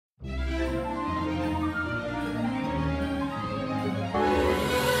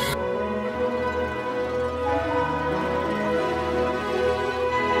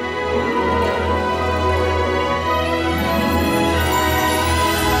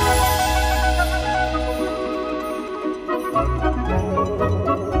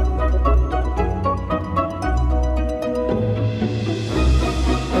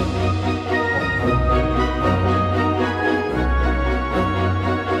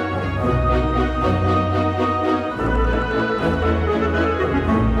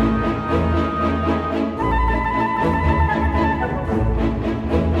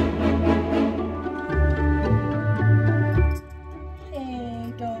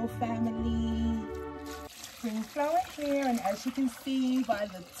family. Spring flower here, and as you can see by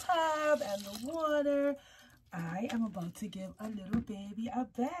the tub and the water, I am about to give a little baby a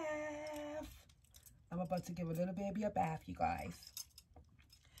bath. I'm about to give a little baby a bath, you guys.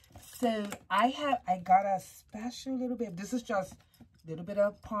 So I got a special little baby. This is just a little bit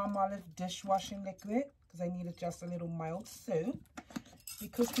of palm olive dishwashing liquid because I needed just a little mild soap.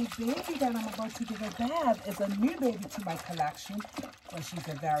 Because the baby that I'm about to give a bath is a new baby to my collection. Well, she's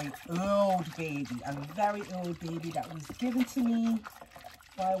a very old baby that was given to me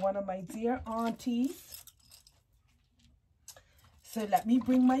by one of my dear aunties. So let me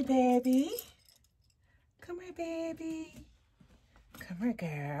bring my baby. Come here, baby. Come here,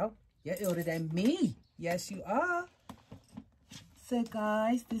 girl. You're older than me. Yes, you are. So,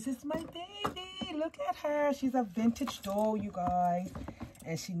 guys, this is my baby. Look at her. She's a vintage doll, you guys.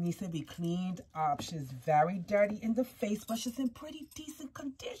 And she needs to be cleaned up. She's very dirty in the face, but she's in pretty decent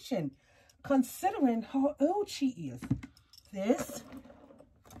condition, considering how old she is. This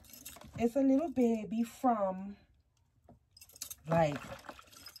is a little baby from like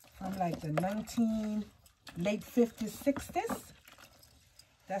the late 50s, 60s.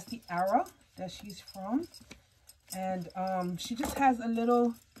 That's the era that she's from. And she just has a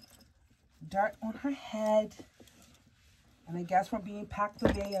little dirt on her head. And I guess from being packed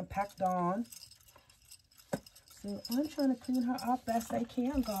away and packed on. So I'm trying to clean her up best I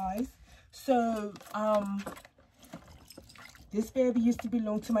can, guys. So this baby used to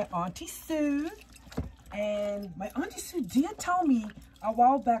belong to my Auntie Sue. And my Auntie Sue did tell me a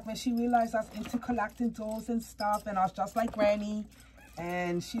while back when she realized I was into collecting dolls and stuff. And I was just like Granny.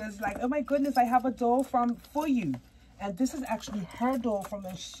 And she was like, oh my goodness, I have a doll for you. And this is actually her doll from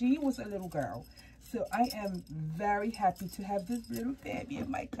when she was a little girl. So I am very happy to have this little baby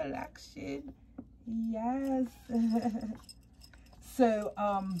in my collection. Yes. So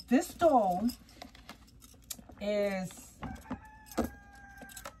this doll is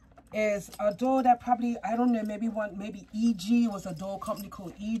a doll that probably, I don't know, maybe EG was a doll company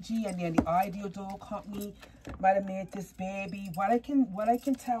called EG, and then the Ideal Doll Company might have made this baby. What I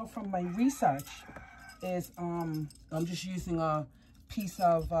can tell from my research is I'm just using a piece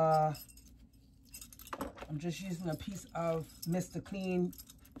of Mr. Clean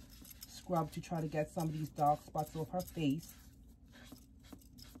scrub to try to get some of these dark spots off her face.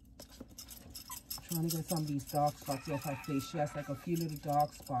 Trying to get some of these dark spots off her face. She has like a few little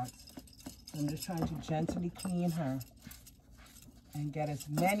dark spots. I'm just trying to gently clean her and get as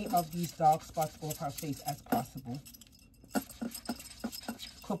many of these dark spots off her face as possible.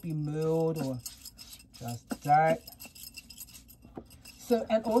 Could be mold or just dirt. So,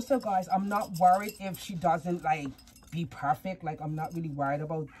 and also, guys, I'm not worried if she doesn't like be perfect. Like, I'm not really worried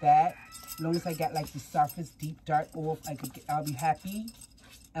about that. As long as I get like the surface deep dirt off, I'll be happy.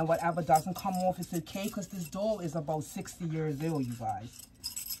 And whatever doesn't come off, it's okay, because this doll is about 60 years old, you guys.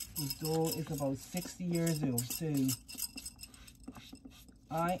 This doll is about 60 years old. So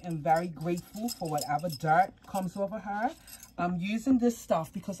I am very grateful for whatever dirt comes over her. I'm using this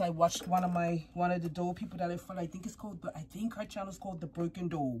stuff because I watched one of the doll people that I follow. I think her channel is called The Broken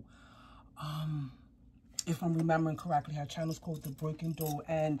Doll. If I'm remembering correctly, her channel is called The Broken Doll,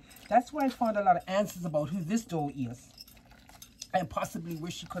 and that's where I found a lot of answers about who this doll is and possibly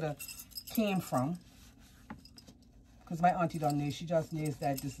where she could have came from. Because my auntie don't know. She just knows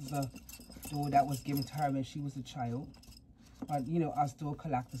that this is a doll that was given to her when she was a child. But you know, us doll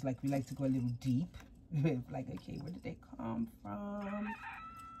collectors, like, we like to go a little deep. Like, okay, where did they come from?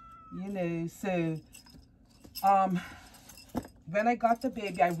 You know, so when I got the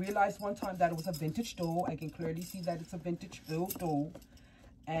baby, I realized one time that it was a vintage doll. I can clearly see that it's a vintage old doll,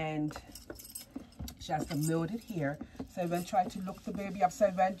 and she has some molded hair. So I went try to look the baby up. So I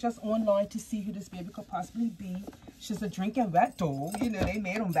went just online to see who this baby could possibly be. She's a drinking wet doll. You know, they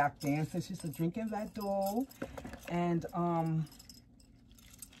made them back then. So she's a drinking wet doll. And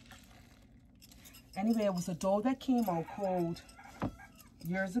anyway, it was a doll that came out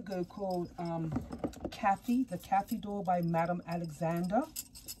years ago called Kathy, the Kathy doll by Madame Alexander.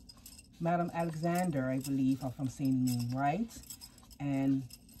 Madame Alexander, I believe, if I'm saying the name right. And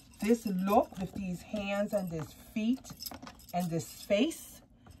this look with these hands and this feet and this face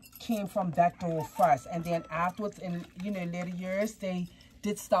came from that doll first. And then afterwards, in, you know, later years, they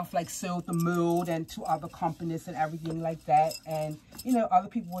did stuff like sold the mold and to other companies and everything like that. And, you know, other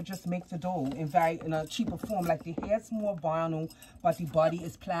people would just make the doll in a cheaper form. Like, the hair's more vinyl, but the body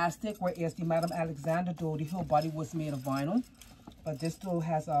is plastic. Whereas the Madame Alexander doll, the whole body was made of vinyl. But this doll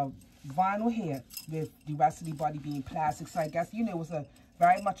has a vinyl hair with the rest of the body being plastic. So I guess, you know, it was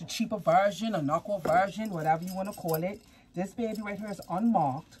very much a cheaper version, a knockoff version, whatever you want to call it. This baby right here is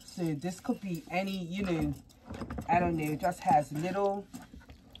unmarked. So this could be any, you know, I don't know. It just has little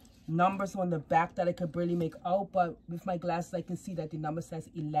numbers on the back that I could barely make out. But with my glasses, I can see that the number says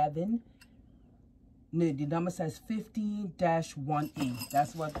 11. No, the number says 15-1A.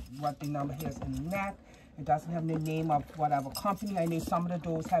 That's what the number here is in the neck. It doesn't have the name of whatever company. I know some of the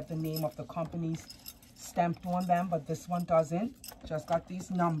dolls have the name of the companies stamped on them, but this one doesn't. Just got these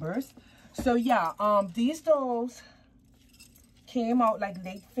numbers. So yeah, these dolls came out like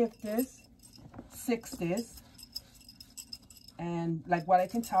late 50s, 60s. And like what I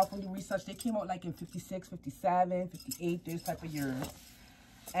can tell from the research, they came out like in 56, 57, 58, those type of years.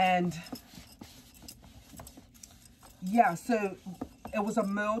 And yeah, so it was a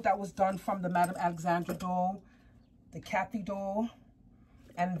mold that was done from the Madame Alexandra doll, the Kathy doll,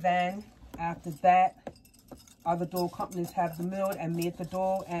 and then after that, other doll companies have the mold and made the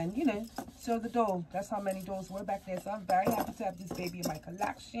doll and, you know, so the doll. That's how many dolls were back there. So I'm very happy to have this baby in my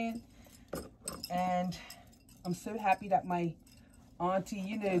collection. And I'm so happy that my auntie,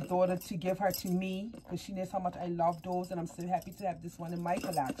 you know, thought to give her to me because she knows how much I love dolls. And I'm so happy to have this one in my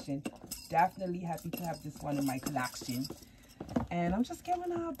collection. Definitely happy to have this one in my collection. And I'm just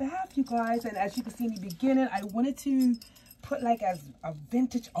giving her a bath, you guys. And as you can see in the beginning, I wanted to put like as a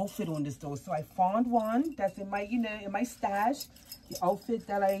vintage outfit on this doll. So I found one that's in my, you know, in my stash. The outfit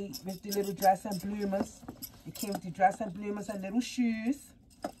that with the little dress and bloomers. It came with the dress and bloomers and little shoes.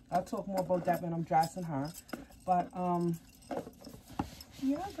 I'll talk more about that when I'm dressing her. But,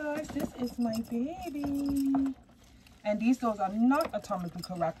 yeah, guys, this is my baby. And these dolls are not atomically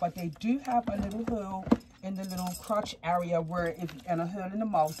correct, but they do have a little hole in the little crotch area and a hole in the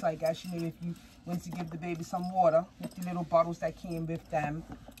mouth. So I guess, you know, if you want to give the baby some water with the little bottles that came with them,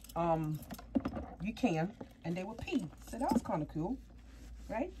 you can. And they will pee. So that was kind of cool,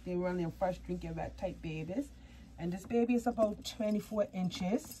 right? They were only first drinking vat type babies. And this baby is about 24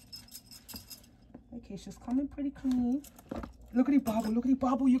 inches. Okay, she's coming pretty clean. Look at the bubble. Look at the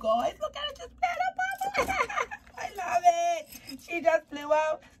bubble, you guys. Look at it. Just little bubble. I love it. She just blew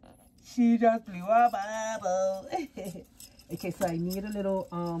up. She just blew a bubble. Okay, so I need a little,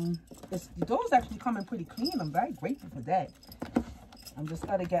 the doll's actually coming pretty clean. I'm very grateful for that. I'm just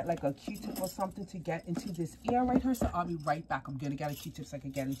going to get like a Q-tip or something to get into this ear right here. So I'll be right back. I'm going to get a Q-tip so I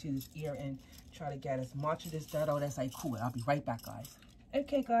can get into this ear and try to get as much of this dirt out as I could. I'll be right back, guys.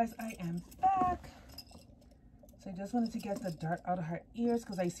 Okay, guys, I am back. So I just wanted to get the dirt out of her ears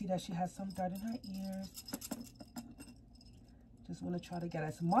because I see that she has some dirt in her ears. Just want to try to get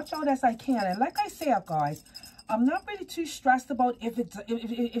as much out as I can. And like I said, guys, I'm not really too stressed about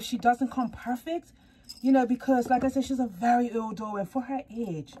if she doesn't come perfect, you know, because like I said, she's a very old doll, and for her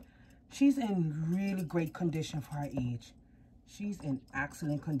age, she's in really great condition for her age. She's in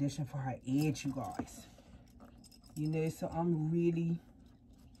excellent condition for her age, you guys. You know, so I'm really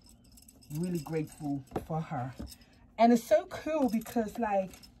grateful for her. And it's so cool because,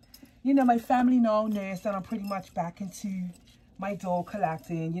 like, you know, my family now knows that I'm pretty much back into my doll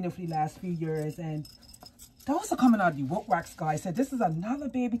collecting, you know, for the last few years. And those are coming out of the woodworks, guys. So this is another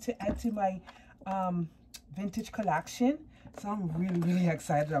baby to add to my vintage collection. So I'm really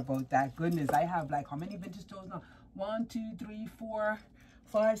excited about that. Goodness, I have like how many vintage dolls now? 1, 2, 3, 4,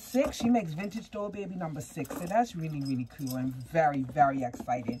 5, 6. She makes vintage doll baby number 6. So that's really cool. I'm very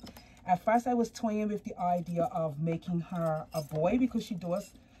excited. At first I was toying with the idea of making her a boy because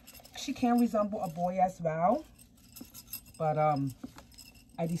she can resemble a boy as well. But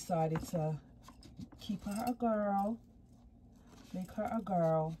I decided to keep her a girl, make her a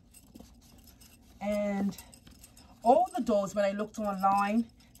girl. And all the dolls, when I looked online,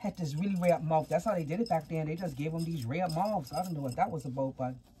 had this really red mouth. That's how they did it back then. They just gave them these red mouths. I don't know what that was about,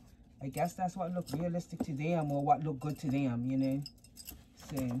 but I guess that's what looked realistic to them or what looked good to them, you know.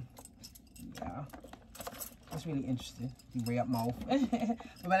 So, yeah. That's really interesting, the red mouth.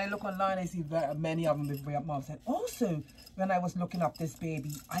 But when I look online, I see many of them with red mouths. And also, when I was looking up this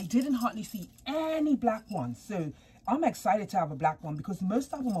baby, I didn't hardly see any black ones. So, I'm excited to have a black one because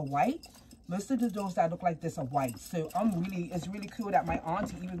most of them are white. Most of the dolls that look like this are white. So it's really cool that my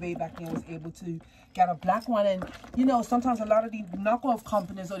auntie, even way back then, was able to get a black one. And, you know, sometimes a lot of the knockoff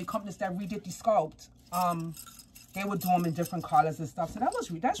companies or the companies that redid the sculpt, they would do them in different colors and stuff. So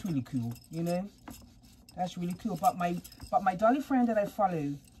that's really cool, you know. That's really cool. But my dolly friend that I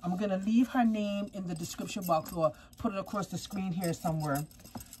follow, I'm going to leave her name in the description box or put it across the screen here somewhere.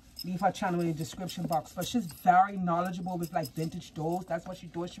 Leave her channel in the description box. But she's very knowledgeable with like vintage dolls. That's what she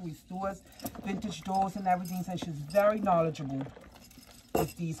does. She restores vintage dolls and everything. So she's very knowledgeable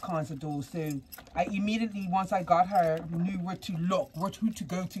with these kinds of dolls. So I immediately, once I got her, knew where to look, who to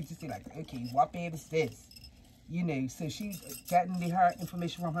go to say like, okay, what baby is this? you know, so she getting her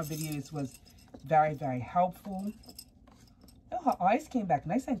information from her videos was very, very helpful. Oh, her eyes came back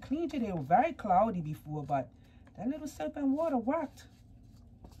nice and clean today. They were very cloudy before, but that little soap and water worked.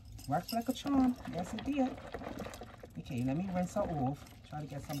 Worked like a charm. Yes, it did. Okay, let me rinse her off. Try to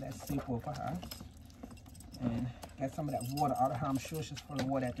get some of that soap off of her. And get some of that water out of her. I'm sure she's full of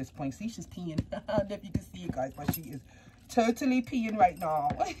water at this point. See, she's peeing. I don't know if you can see it, guys, but she is totally peeing right now.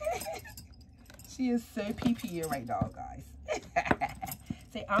 She is so peeing right now, guys.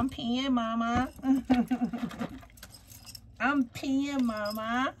 Say, I'm peeing, mama. I'm peeing,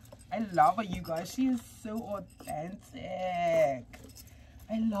 mama. I love her, you guys. She is so authentic.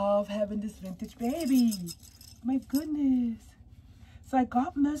 I love having this vintage baby. My goodness. So I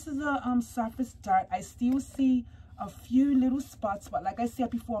got most of the surface dirt. I still see a few little spots, but like I said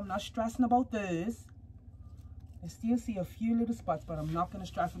before, I'm not stressing about those. I still see a few little spots, but I'm not going to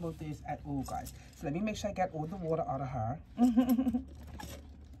stress about this at all, guys. So let me make sure I get all the water out of her.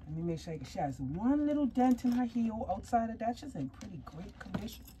 Let me make sure she has one little dent in her heel. Outside of that, she's in pretty great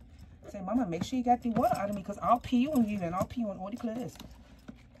condition. Say, mama, make sure you get the water out of me, because I'll pee on you and I'll pee on all the clothes.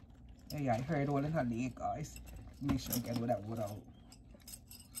 Yeah, I heard all in her leg, guys. Make sure I get all that water out.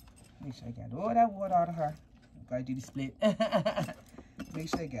 Make sure I get all that water out of her. Gotta do the split. Make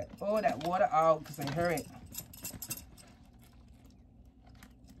sure I get all that water out, because I heard it.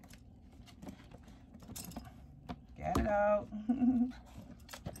 Get it out.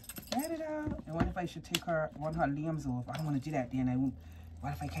 Get it out. I wonder if I should take one of her limbs off. I don't want to do that then.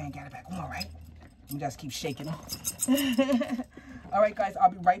 What if I can't get it back on, right? Let me just keep shaking her. All right, guys,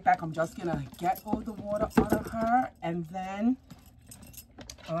 I'll be right back. I'm just gonna get all the water out of her, and then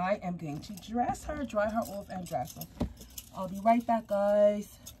I am going to dress her, dry her off, and dress her. I'll be right back, guys.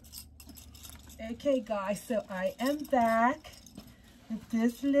 Okay, guys, so I am back with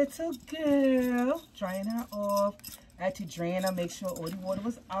this little girl, drying her off. I had to drain her, make sure all the water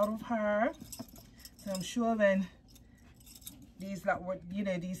was out of her. So I'm sure when these, like, you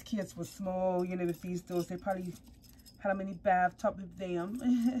know, these kids were small, you know, with these dolls, they probably had a mini bathtub with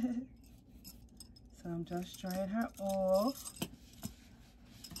them. So I'm just drying her off.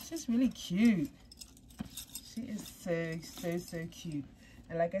 She's really cute. She is so cute.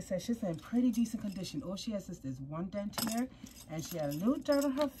 And like I said, she's in pretty decent condition. All she has is this one dent here, and she had a little dirt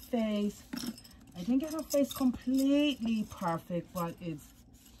on her face. I didn't get her face completely perfect, but it's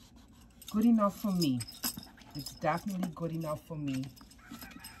good enough for me. It's definitely good enough for me.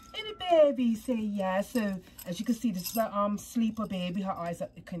 And the baby say yes. So as you can see, this is a sleeper baby. Her eyes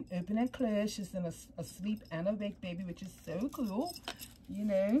can open and close. She's in a sleep and awake baby, which is so cool. You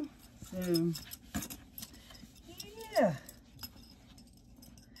know, so yeah.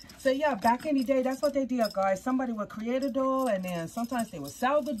 So yeah, back in the day, that's what they did, guys. Somebody would create a doll, and then sometimes they would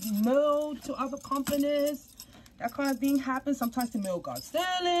sell the mold to other companies. That kind of thing happened. Sometimes the mold got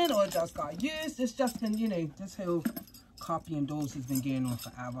stolen or just got used. It's just been, you know, this whole copying dolls has been going on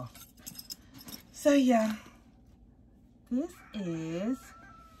forever. So yeah, this is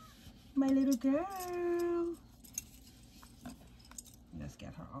my little girl. Let's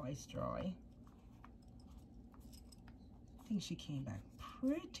get her eyes dry. I think she came back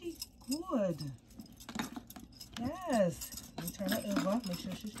pretty good. Yes. Let me turn her over. Make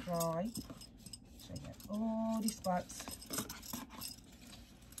sure she's dry. So I get all these spots.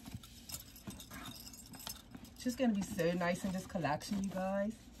 She's going to be so nice in this collection, you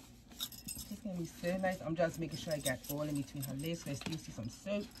guys. She's going to be so nice. I'm just making sure I get all in between her legs. So I still see some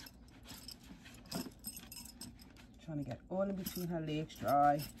soap. Trying to get all in between her legs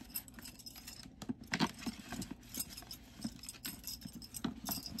dry.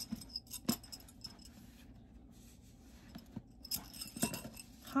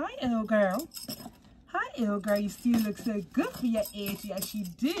 Hi, little girl. Hi, little girl. You still look so good for your age. Yes, you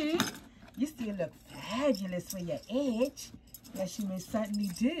do. You still look fabulous for your age. Yes, you most certainly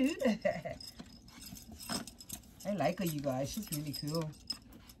do. I like her, you guys. She's really cool.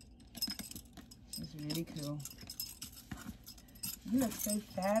 She's really cool. You look so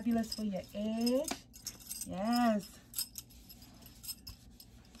fabulous for your age. Yes.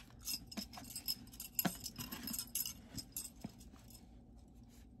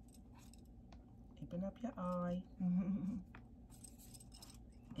 Open up your eye.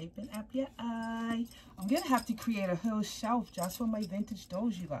 Open up your eye. I'm going to have to create a whole shelf just for my vintage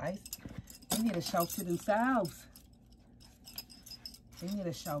dolls, you guys. They need a shelf to themselves. They need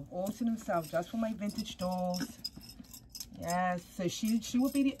a shelf all to themselves just for my vintage dolls. Yes, so she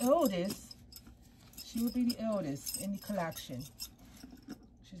would be the oldest. She would be the oldest in the collection.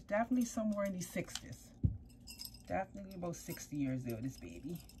 She's definitely somewhere in the 60s. Definitely about 60 years old, this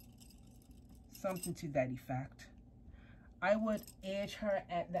baby. something to that effect. I would age her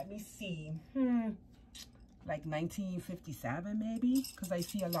at, let me see, like 1957 maybe, because I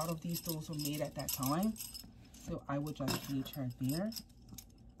see a lot of these dolls were made at that time. So I would just age her there.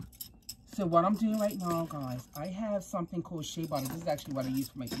 So what I'm doing right now, guys, I have something called shea butter. This is actually what I use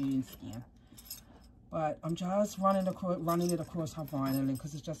for my own skin. But I'm just running it across her vinyl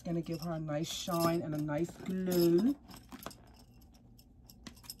because it's just going to give her a nice shine and a nice glow.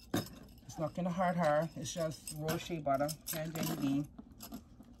 It's not going to hurt her. It's just raw shea butter. Can't do anything.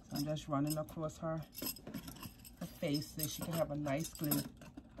 So I'm just running across her face so she can have a nice glow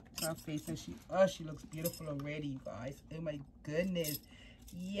to her face. And she looks beautiful already, you guys. Oh my goodness.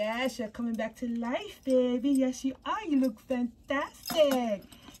 Yes, you're coming back to life, baby. Yes, you are. You look fantastic.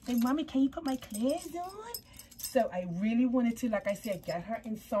 Say, Mommy, can you put my clothes on? So I really wanted to, like I said, get her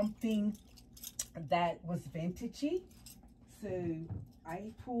in something that was vintagey. So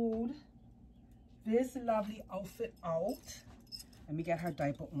I pulled this lovely outfit out. Let me get her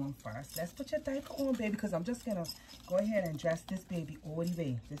diaper on first. Let's put your diaper on, baby, because I'm just going to go ahead and dress this baby all the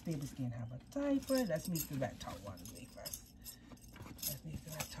way. This baby's going to have a diaper. Let's move the red towel out of the way first. Let's move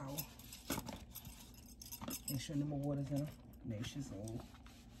the red towel. Make sure no more water's in her. No, she's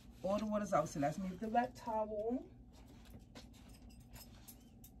all the water's out. So let's move the red towel.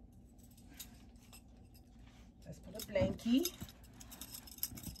 Let's put a blankie.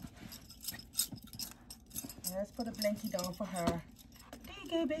 Let's put a blankie down for her. There you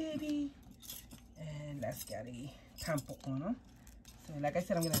go, baby. And let's get a pamper on her. So like I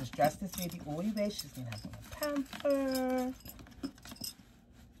said, I'm going to just dress this baby all the way. She's going to have a pamper.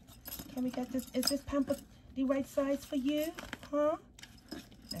 Can we get this? Is this pamper the right size for you? Huh?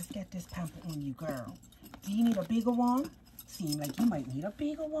 Let's get this pamper on you, girl. Do you need a bigger one? Seems like you might need a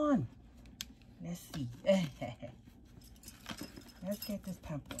bigger one. Let's see. Let's get this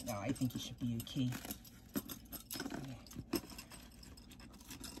pamper. No, I think it should be okay.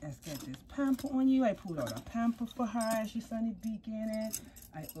 Let's get this pamper on you. I pulled out a pamper for her. She's sunny beginning.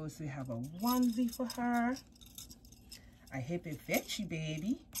 I also have a onesie for her. I hope it fits you,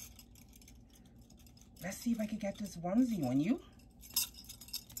 baby. Let's see if I can get this onesie on you.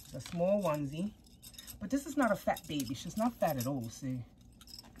 It's a small onesie. But this is not a fat baby. She's not fat at all, so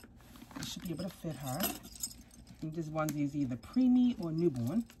it should be able to fit her. I think this onesie is either preemie or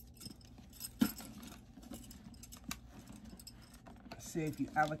newborn. So if you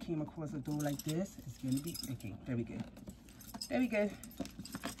ever came across a doll like this, it's going to be, okay, there we go. There we go.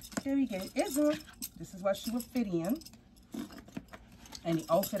 There we go. It's on. This is what she would fit in. And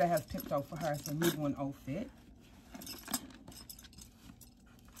the outfit I have picked out for her is a newborn outfit.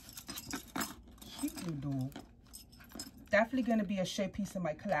 Cute little doll. Definitely going to be a showpiece in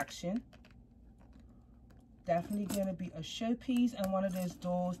my collection. Definitely going to be a showpiece and one of those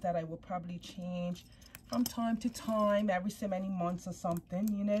dolls that I will probably change from time to time, every so many months or something,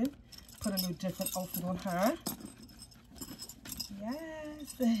 you know. Put a little different outfit on her.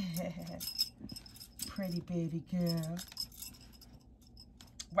 Yes. Pretty baby girl.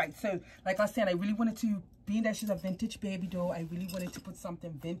 Right, so like I said, I really wanted to, being that she's a vintage baby doll, I really wanted to put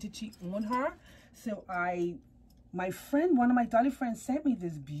something vintagey on her. So my friend, one of my dolly friends sent me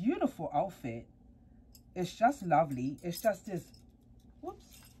this beautiful outfit. It's just lovely. It's just this, whoops,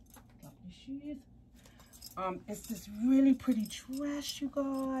 got my shoes. It's this really pretty dress, you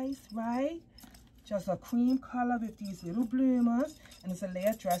guys, right? Just a cream color with these little bloomers, and it's a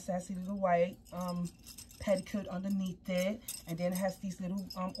layered dress that has a little white petticoat underneath it, and then it has these little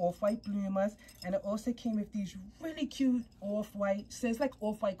off-white bloomers, and it also came with these really cute off-white, so it's like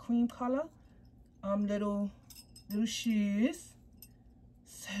off-white cream color, little shoes.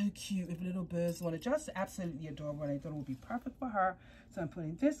 So cute with little birds on it, just absolutely adorable, and I thought it would be perfect for her. So I'm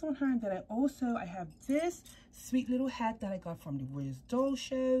putting this on her, and then I have this sweet little hat that I got from the Wiz Doll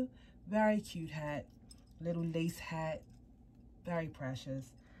Show. Very cute hat, little lace hat, very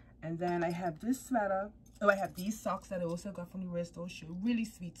precious. And then I have this sweater. Oh, I have these socks that I also got from the Wiz Doll Show. Really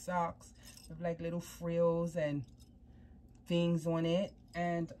sweet socks with like little frills and things on it.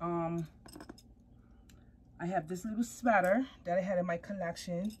 And I have this little sweater that I had in my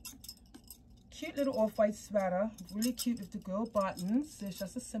collection. Cute little off-white sweater. Really cute with the girl buttons. So it's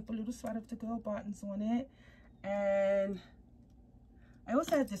just a simple little sweater with the girl buttons on it. And I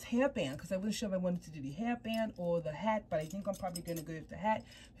also had this hairband because I wasn't sure if I wanted to do the hairband or the hat, but I think I'm probably going to go with the hat.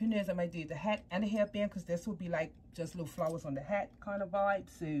 Who knows, I might do the hat and the hairband because this will be like just little flowers on the hat kind of vibe.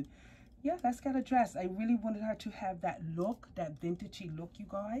 So yeah, let's get a dress. I really wanted her to have that look, that vintagey look, you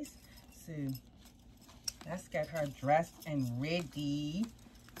guys. So let's get her dressed and ready.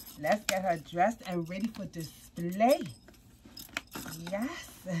 Let's get her dressed and ready for display. Yes.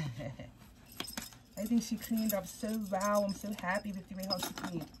 I think she cleaned up so well. I'm so happy with the way how she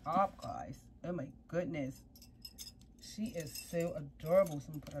cleaned up, guys. Oh my goodness. She is so adorable. So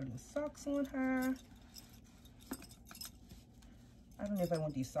I'm gonna put our little socks on her. I don't know if I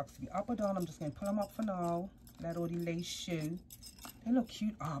want these socks to be up or down. I'm just gonna put them up for now. Let all the lace shoe. They look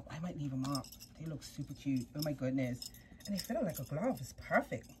cute up. I might leave them up. They look super cute. Oh my goodness. And they fit like a glove. It's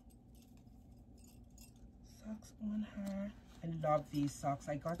perfect. Socks on her. I love these socks.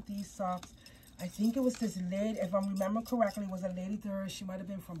 I got these socks. I think it was this lady, if I remember correctly, it was a lady there. She might have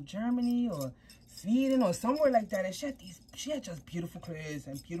been from Germany or Sweden or somewhere like that. And she had just beautiful clothes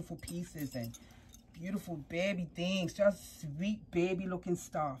and beautiful pieces and beautiful baby things. Just sweet baby looking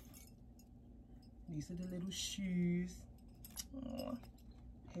stuff. These are the little shoes. Oh,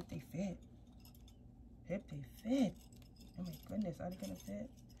 hope they fit. Hope they fit. Oh my goodness, are they gonna fit?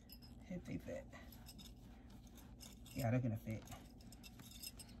 Hope they fit. Yeah, they're gonna fit.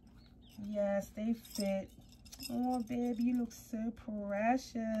 Yes, they fit. Oh, baby, you look so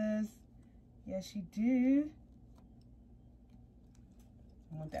precious. Yes, you do.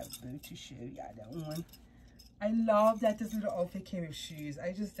 I want that boot to show you that one. I love that this little outfit came with shoes.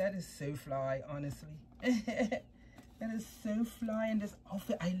 That is so fly, honestly. That is so fly in this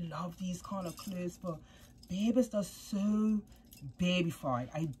outfit. I love these kind of clothes, but babies are so baby-fied.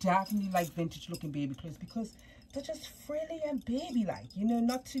 I definitely like vintage looking baby clothes because they're just frilly and baby-like, you know,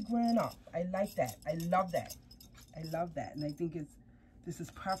 not too grown up. I like that. I love that. I love that. And I think this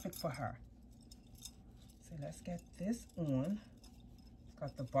is perfect for her. So let's get this on. It's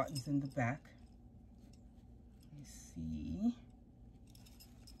got the buttons in the back. Let me see.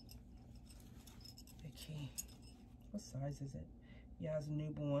 Okay. What size is it? Yeah, it's a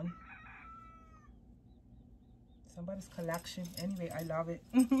newborn. Somebody's collection. Anyway, I love it.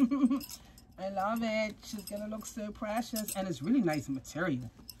 I love it. She's gonna look so precious. And it's really nice material.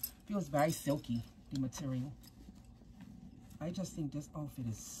 Feels very silky, the material. I just think this outfit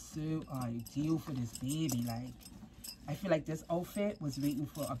is so ideal for this baby. Like, I feel like this outfit was waiting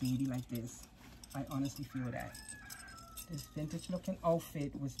for a baby like this. I honestly feel that. This vintage looking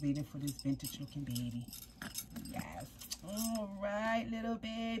outfit was waiting for this vintage looking baby. Yes. All right, little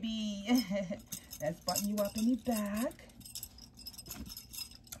baby. Let's button you up in the back.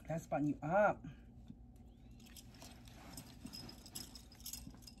 Let's button you up.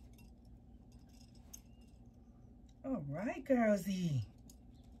 All right, girlsy.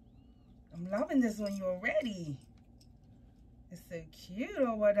 I'm loving this on you already. It's so cute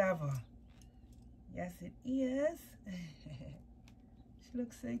or whatever. Yes, it is. She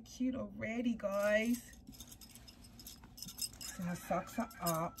looks so cute already, guys. So her socks are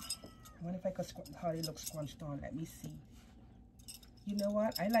up. I wonder if I could how they look scrunched on. Let me see. You know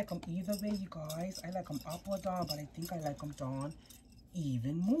what? I like them either way, you guys. I like them up or down, but I think I like them down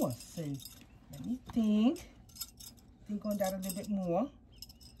even more. So let me think on that a little bit more.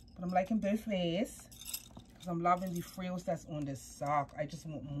 But I'm liking both ways because I'm loving the frills that's on this sock. I just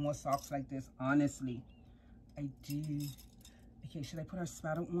want more socks like this, honestly. I do. Okay, should I put her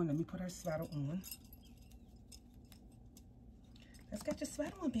sweater on? Let me put her sweater on. Let's get your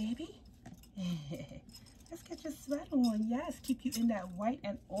sweater on, baby. Let's get your sweater on. Yes, keep you in that white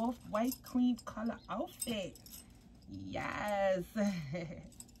and off-white cream color outfit. Yes.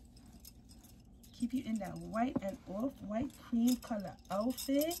 Keep you in that white and off-white cream color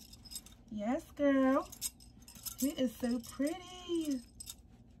outfit. Yes, girl. She is so pretty.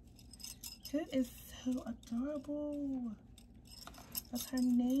 She is so adorable. What's her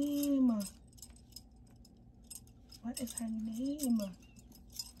name? What is her name?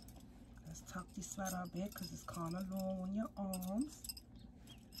 Let's tuck the sweater a bit because it's kind of long on your arms.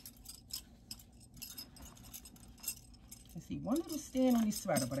 You see one little stain on the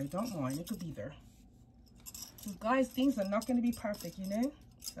sweater, but I don't mind. It could be there. So guys, things are not going to be perfect, you know.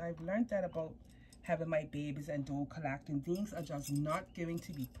 So I've learned that about having my babies and doll collecting. Things are just not going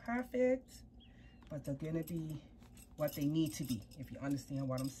to be perfect, but they're going to be what they need to be, if you understand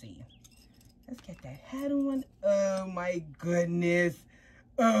what I'm saying. Let's get that hat on. Oh my goodness.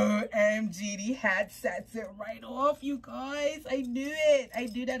 OMG, the hat sets it right off, you guys. I knew it. I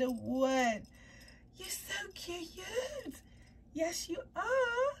knew that it would. You're so cute. Yes, you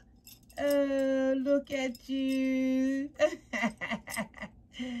are. Oh, look at you.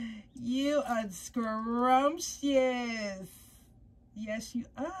 You are scrumptious. Yes, you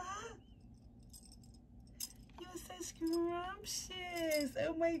are. You're so scrumptious.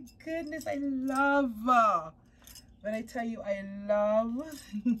 Oh my goodness, I love. When I tell you I love.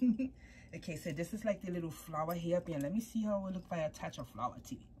 Okay, so this is like the little flower hairband. Let me see how it would look if I attach a flower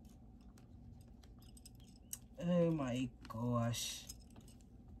to it. Oh my gosh.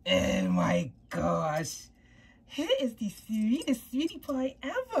 Oh my gosh. Here is the sweetest sweetie pie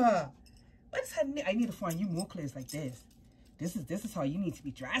ever. What's her name? I need to find you more clothes like this. This is how you need to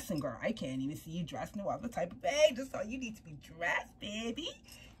be dressing, girl. I can't even see you dressed in no other type of bag. This is how you need to be dressed, baby.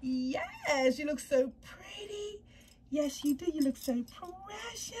 Yes, you look so pretty. Yes, you do. You look so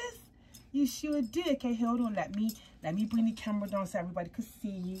precious. You sure do. Okay, hold on. Let me bring the camera down so everybody can see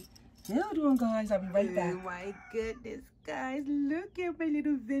you. Hold on, guys. I'll be right back. Oh my goodness, guys. Look at my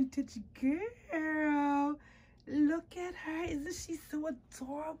little vintage girl. Look at her. Isn't she so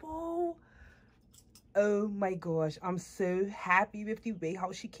adorable? Oh my gosh. I'm so happy with the way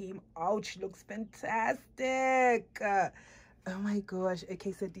how she came out. She looks fantastic. Oh my gosh.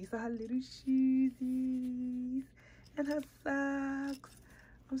 Okay, so these are her little shoesies and her socks.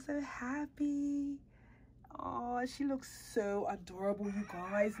 I'm so happy. Oh, she looks so adorable, you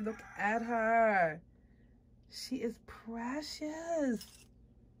guys. Look at her. She is precious.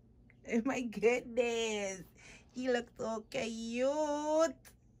 Oh my goodness. She looks so cute.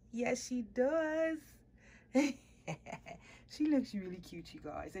 Yes, she does. She looks really cute, you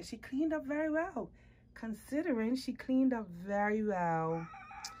guys. And she cleaned up very well. Considering she cleaned up very well.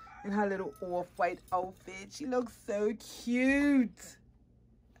 In her little off-white outfit. She looks so cute.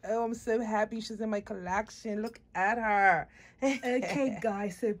 Oh, I'm so happy she's in my collection. Look at her. Okay,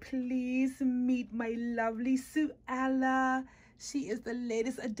 guys, so please meet my lovely Suella. She is the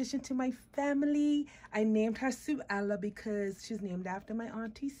latest addition to my family. I named her Suella because she's named after my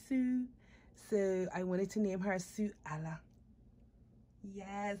Auntie Sue. So I wanted to name her Suella.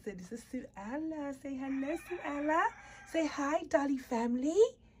 Yes, so this is Suella. Say hello, Suella. Say hi, Dolly family.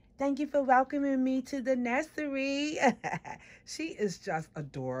 Thank you for welcoming me to the nursery. She is just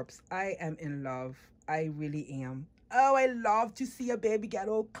adorbs. I am in love. I really am. Oh, I love to see a baby get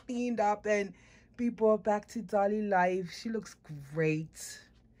all cleaned up and be brought back to Dolly life. She looks great.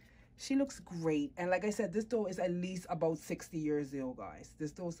 She looks great. And like I said, this doll is at least about 60 years old, guys.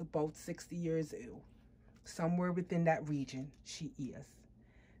 This doll is about 60 years old. Somewhere within that region, she is.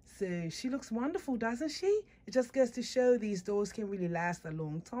 So she looks wonderful, doesn't she? It just goes to show these dolls can really last a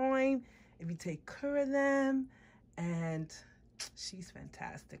long time if you take care of them. And she's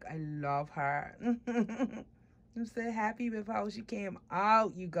fantastic. I love her. I'm so happy with how she came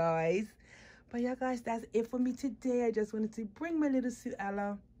out, you guys. But yeah, guys, that's it for me today. I just wanted to bring my little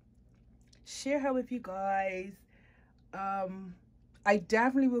Suella, share her with you guys. I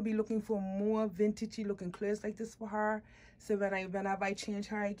definitely will be looking for more vintagey looking clothes like this for her. So whenever I change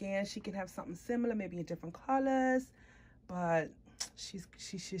her again, she can have something similar, maybe in different colors. But she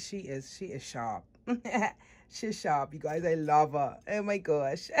is sharp. She's sharp, you guys. I love her. Oh my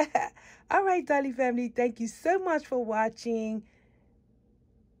gosh. All right, Dolly family, thank you so much for watching.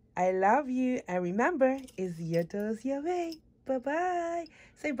 I love you. And remember, it's your dolls your way. Bye-bye.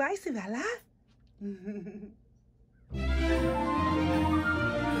 Say bye, Suella.